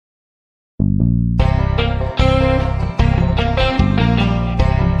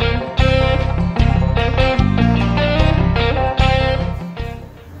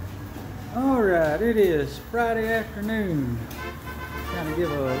Alright, it is Friday afternoon. Kind of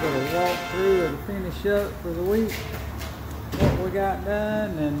give a little walkthrough and finish up for the week. What we got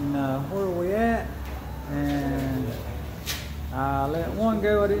done and where we at. And I let one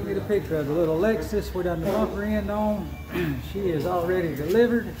go I didn't get a picture of. The little Lexus we done the bumper end on. She is already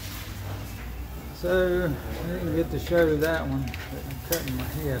delivered. So I didn't get to show that one. I'm cutting my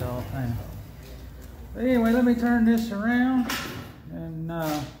head off now. But anyway, let me turn this around and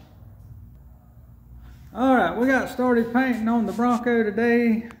alright, we got started painting on the Bronco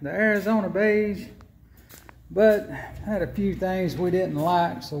today, the Arizona beige, but had a few things we didn't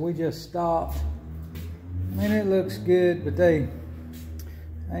like, so we just stopped. I mean, it looks good, but I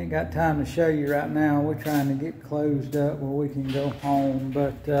ain't got time to show you right now. We're trying to get closed up where we can go home,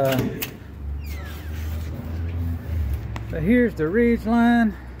 but here's the ridge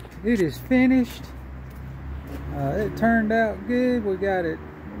line. It is finished. It turned out good. We got it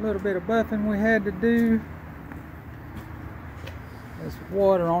a little bit of buffing we had to do. There's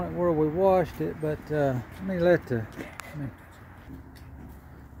water on it where we washed it, but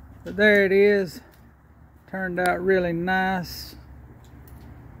but there it is. Turned out really nice.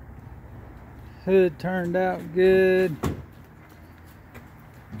 Hood turned out good. You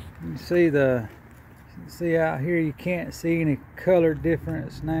can see out here, you can't see any color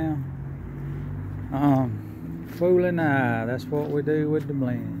difference now. Fooling eye, that's what we do with the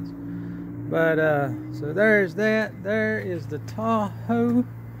blends. But so there's that. There is the Tahoe.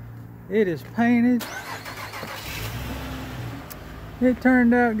 It is painted. It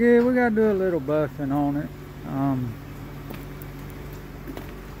turned out good. We gotta do a little buffing on it.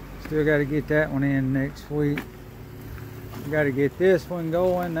 Still got to get that one in next week. We got to get this one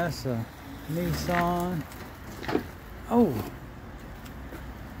going. That's a Nissan. Oh,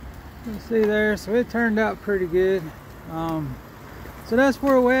 you see there. So it turned out pretty good. So that's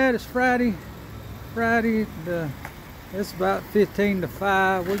where we're at. It's Friday. It's about 15 to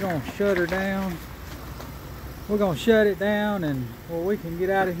 5. We're gonna shut her down. We're gonna shut it down, and well, we can get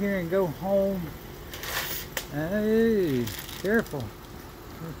out of here and go home. Hey, careful.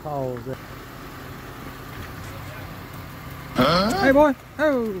 Pause that. Hey boy.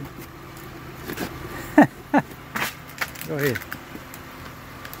 Oh. Go ahead.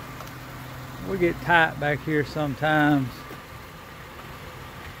 We get tight back here sometimes.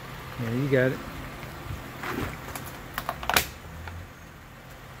 Yeah, you got it.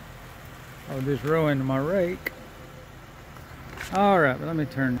 I'll just ruin my rake. Alright, but let me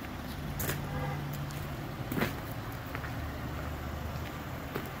turn.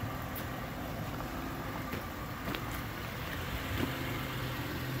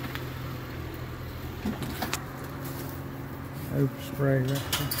 Spray right there.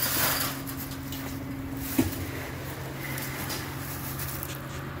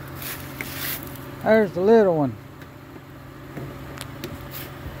 There's the little one.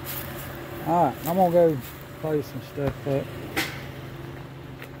 Alright, I'm gonna go play some stuff up.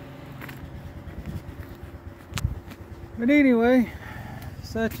 But anyway,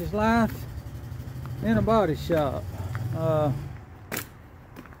 such is life in a body shop. I'm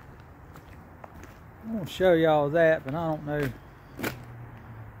gonna show y'all that, but I don't know.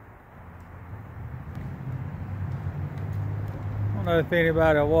 I don't know if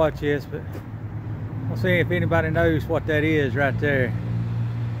anybody will watch this, but we'll see if anybody knows what that is right there.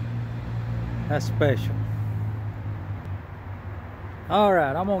 That's special.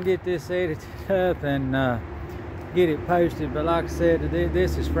 Alright, I'm gonna get this edited up and get it posted, but like I said,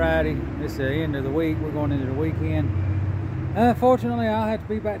 this is Friday. This is the end of the week. We're going into the weekend. Unfortunately, I'll have to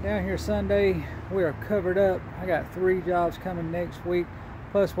be back down here Sunday. We are covered up. I got 3 jobs coming next week,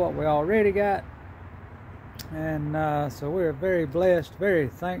 plus what we already got. And so we're very blessed, very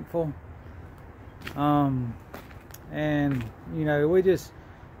thankful. And you know, we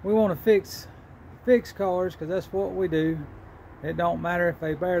want to fix cars, because that's what we do. It don't matter if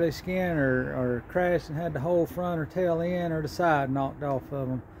they barely skinned or crashed and had the whole front or tail end or the side knocked off of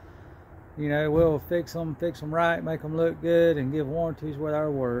them. You know, we'll fix them right, make them look good, and give warranties with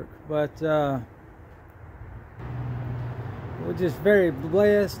our work. But we're just very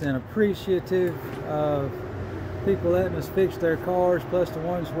blessed and appreciative of people letting us fix their cars, plus the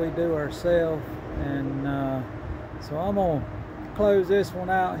ones we do ourselves. And so I'm gonna close this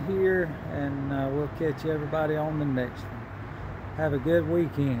one out here, and we'll catch everybody on the next one. Have a good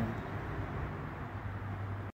weekend.